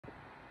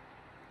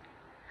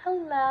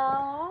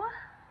Hello.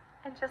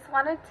 I just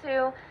wanted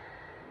to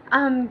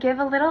give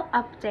a little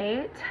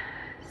update.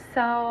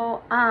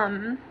 So,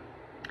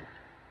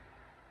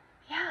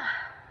 yeah,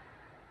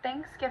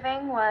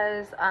 Thanksgiving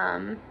was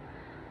a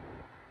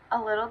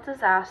little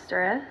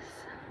disastrous.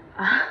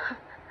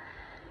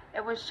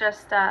 It was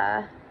just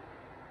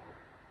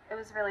it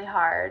was really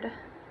hard.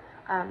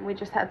 We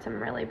just had some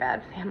really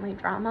bad family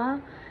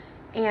drama,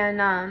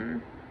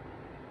 and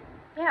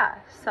yeah,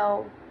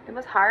 so it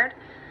was hard.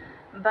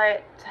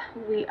 But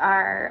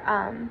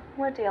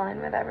we're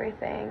dealing with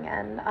everything,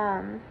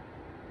 and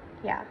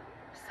yeah,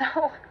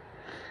 so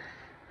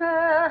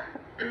uh,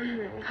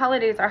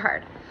 holidays are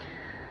hard.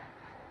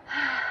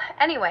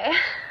 Anyway,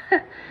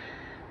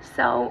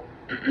 so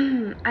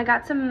I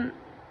got some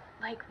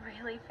like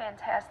really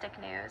fantastic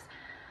news.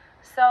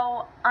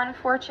 So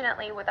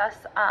unfortunately, with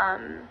us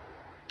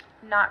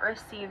not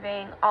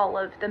receiving all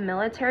of the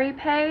military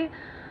pay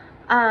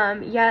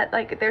yet,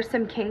 like there's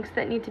some kinks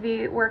that need to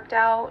be worked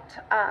out.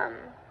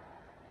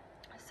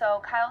 So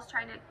Kyle's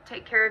trying to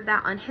take care of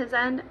that on his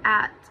end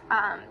at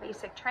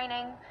basic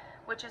training,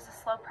 which is a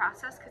slow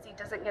process because he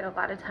doesn't get a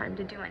lot of time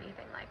to do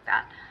anything like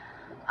that.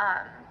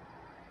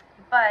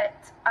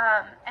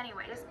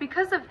 Anyways,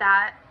 because of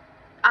that,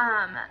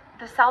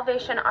 the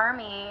Salvation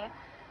Army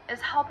is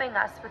helping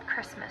us with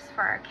Christmas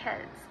for our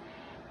kids.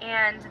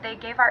 And they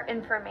gave our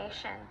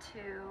information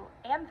to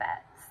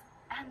AMVETS.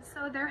 And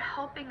so they're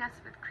helping us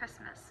with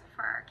Christmas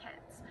for our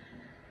kids.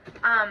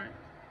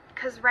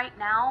 Because right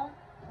now,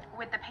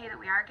 with the pay that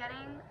we are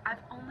getting,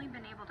 I've only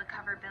been able to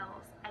cover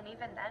bills, and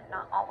even then,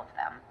 not all of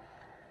them.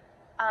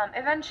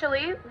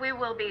 Eventually, we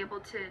will be able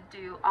to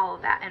do all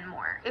of that and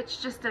more.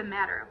 It's just a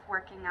matter of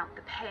working out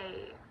the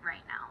pay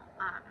right now.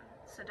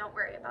 So don't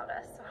worry about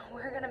us.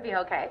 We're going to be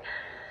okay.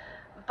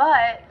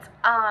 But,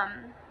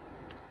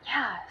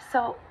 yeah,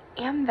 so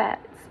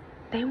AMVETS,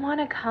 they want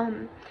to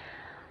come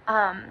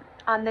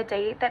on the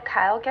day that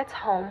Kyle gets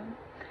home.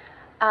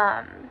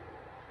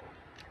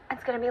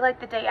 It's going to be like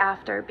the day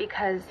after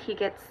because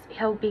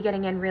he'll be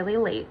getting in really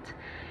late.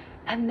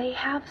 And they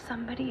have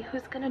somebody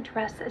who's going to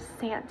dress as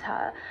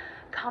Santa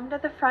come to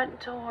the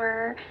front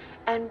door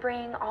and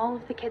bring all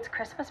of the kids'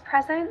 Christmas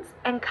presents.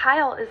 And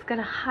Kyle is going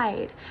to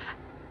hide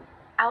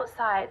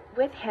outside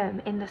with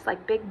him in this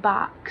like big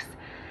box.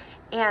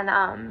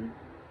 And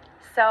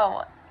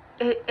so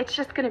it's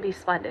just going to be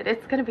splendid.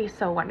 It's going to be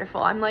so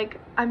wonderful.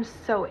 I'm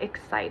so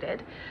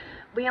excited.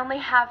 We only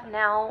have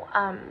now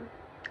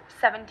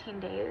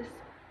 17 days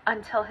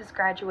until his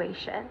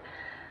graduation.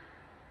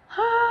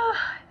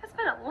 It's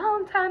been a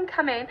long time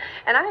coming,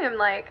 and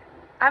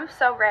I'm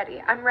so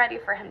ready. I'm ready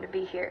for him to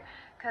be here,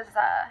 because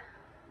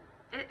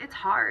it's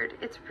hard.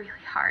 It's really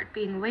hard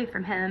being away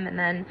from him and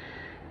then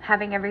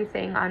having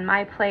everything on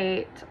my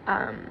plate,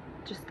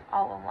 just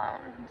all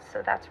alone.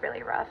 So that's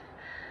really rough.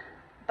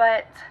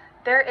 But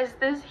there is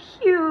this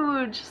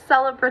huge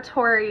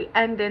celebratory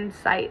end in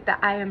sight that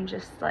I am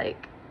just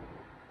like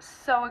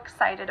so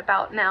excited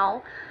about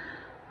now.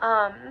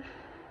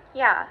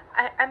 Yeah,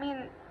 I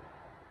mean,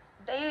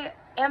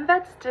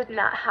 AMVETS did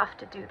not have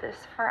to do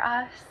this for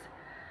us,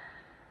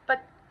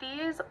 but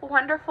these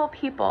wonderful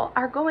people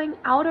are going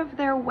out of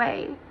their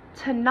way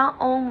to not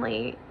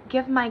only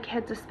give my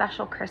kids a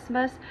special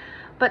Christmas,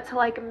 but to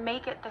like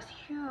make it this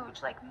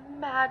huge, like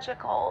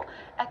magical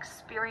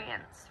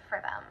experience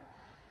for them.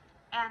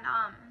 And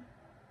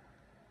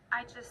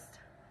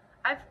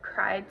I've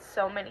cried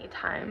so many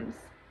times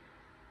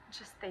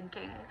just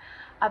thinking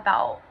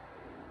about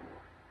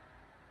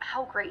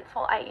how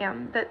grateful I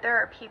am that there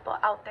are people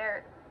out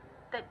there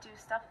that do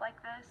stuff like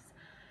this.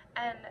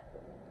 And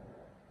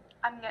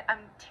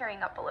I'm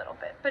tearing up a little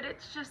bit, but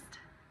it's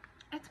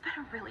been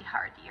a really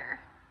hard year.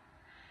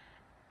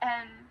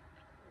 And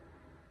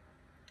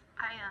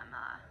I'm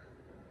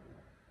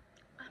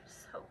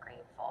so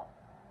grateful.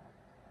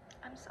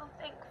 I'm so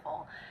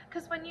thankful,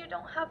 because when you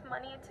don't have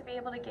money to be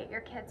able to get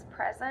your kids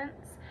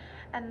presents,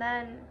 and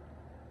then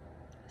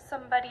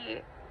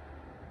somebody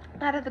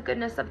out of the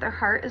goodness of their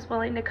heart is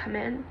willing to come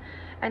in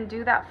and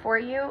do that for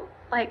you,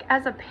 like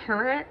as a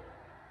parent,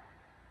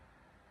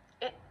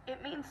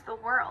 it means the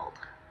world.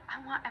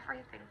 I want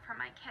everything for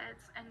my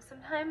kids, and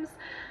sometimes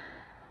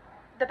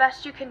the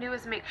best you can do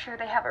is make sure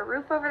they have a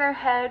roof over their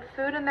head,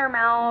 food in their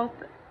mouth,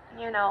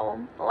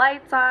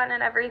 lights on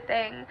and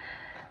everything.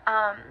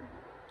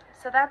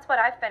 So that's what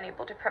I've been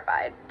able to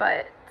provide.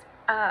 But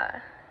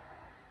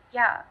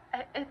yeah,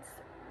 it's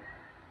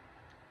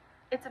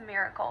a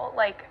miracle.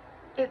 Like,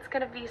 it's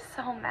gonna be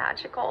so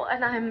magical,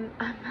 and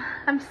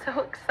I'm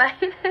so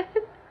excited.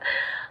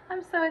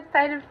 I'm so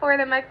excited for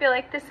them. I feel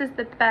like this is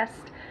the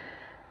best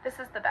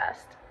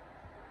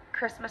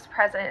Christmas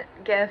present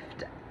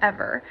gift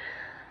ever.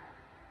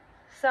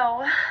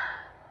 So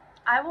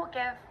I will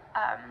give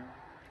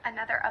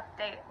another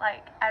update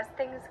like as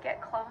things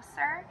get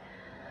closer.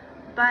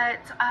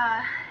 But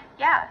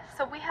yeah,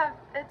 so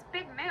it's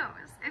big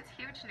news. It's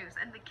huge news,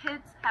 and the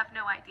kids have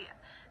no idea.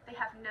 They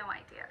have no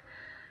idea.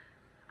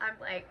 I'm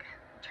like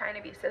trying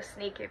to be so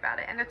sneaky about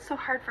it, and it's so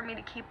hard for me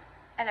to keep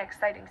an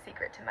exciting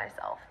secret to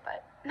myself,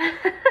 but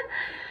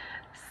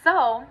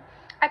So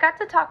I got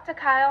to talk to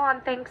Kyle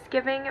on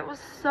Thanksgiving. It was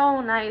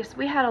so nice.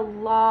 We had a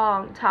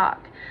long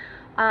talk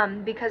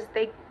because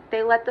they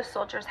let the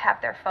soldiers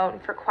have their phone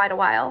for quite a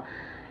while,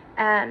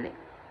 and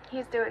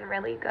he's doing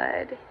really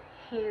good.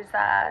 He's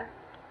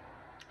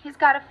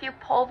got a few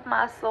pulled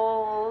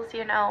muscles,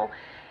 you know.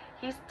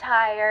 He's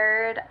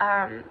tired,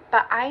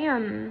 but I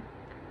am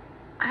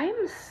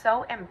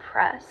so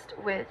impressed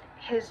with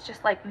his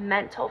just like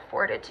mental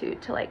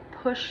fortitude to like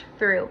push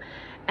through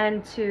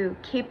and to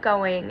keep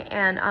going,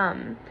 and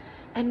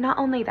not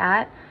only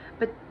that,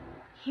 but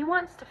he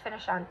wants to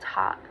finish on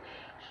top.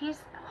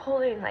 He's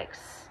holding like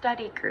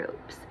study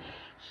groups.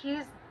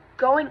 He's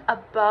going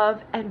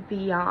above and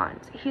beyond.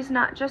 He's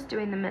not just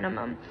doing the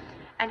minimum.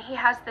 And he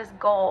has this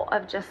goal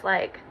of just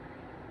like,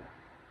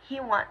 he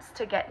wants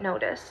to get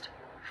noticed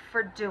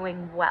for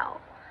doing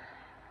well.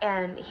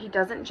 And he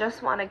doesn't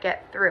just want to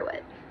get through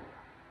it.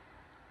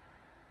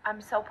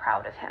 I'm so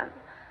proud of him.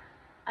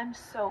 I'm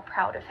so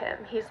proud of him.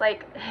 He's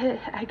like,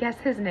 I guess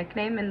his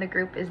nickname in the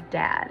group is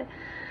Dad,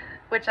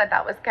 which I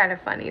thought was kind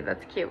of funny.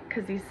 That's cute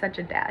because he's such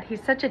a dad.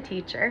 He's such a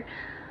teacher.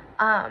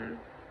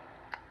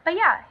 But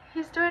yeah,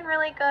 he's doing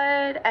really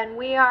good, and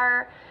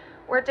we're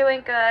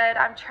doing good.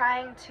 I'm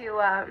trying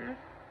to,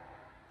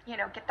 you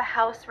know, get the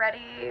house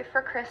ready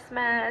for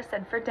Christmas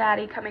and for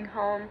Daddy coming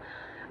home.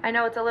 I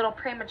know it's a little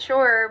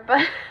premature,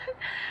 but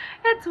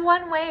it's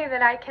one way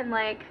that I can,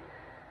 like,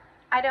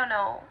 I don't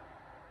know,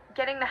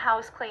 getting the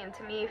house clean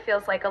to me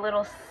feels like a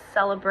little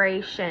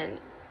celebration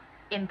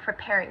in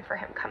preparing for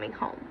him coming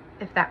home,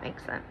 if that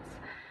makes sense.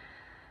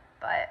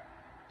 But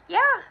yeah,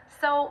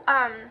 so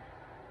I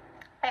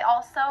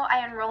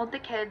enrolled the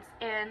kids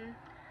in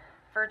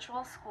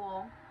virtual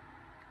school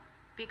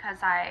because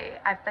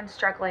I've been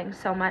struggling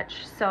so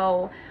much.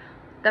 So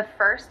the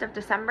 1st of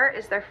December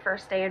is their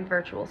first day in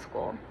virtual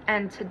school,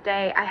 and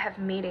today I have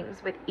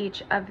meetings with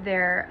each of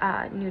their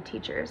new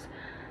teachers.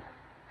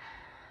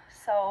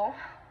 So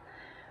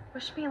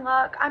wish me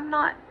luck. I'm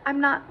not,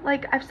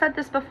 like I've said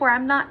this before,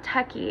 I'm not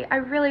techie. I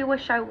really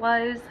wish I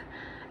was,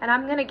 and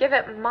I'm gonna give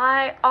it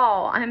my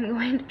all. I'm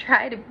going to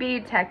try to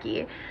be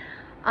techie.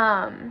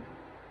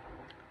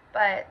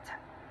 But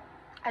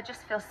I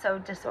just feel so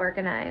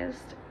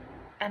disorganized,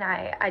 and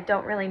I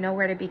don't really know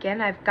where to begin.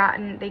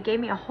 They gave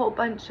me a whole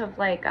bunch of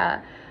like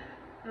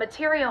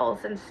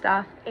materials and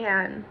stuff,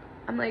 and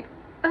I'm like,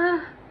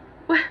 where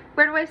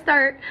do I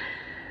start?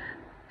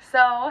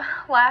 So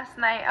last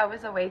night I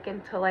was awake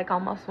until like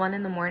almost 1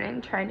 in the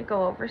morning trying to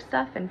go over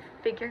stuff and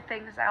figure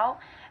things out,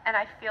 and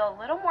I feel a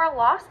little more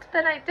lost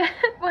than I did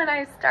when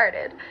I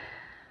started.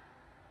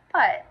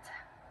 But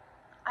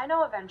I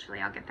know eventually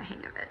I'll get the hang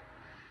of it.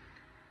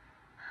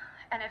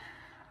 And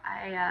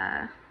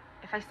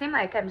if I seem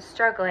like I'm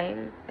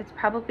struggling, it's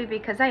probably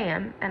because I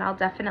am, and I'll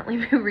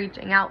definitely be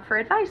reaching out for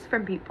advice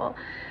from people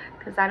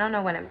because I don't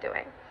know what I'm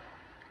doing.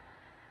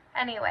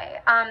 Anyway,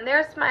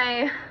 there's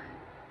my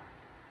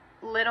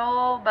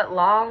little but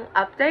long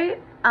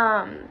update.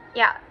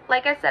 Yeah,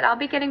 like I said, I'll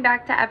be getting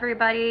back to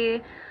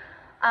everybody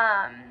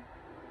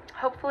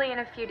hopefully in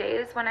a few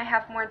days when I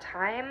have more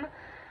time.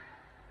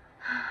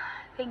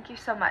 Thank you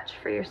so much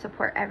for your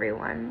support,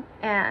 everyone,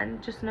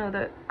 and just know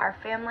that our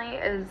family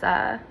is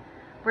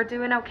we're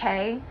doing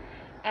okay,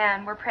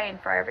 and we're praying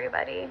for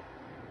everybody.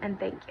 And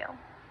thank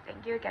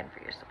you again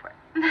for your support.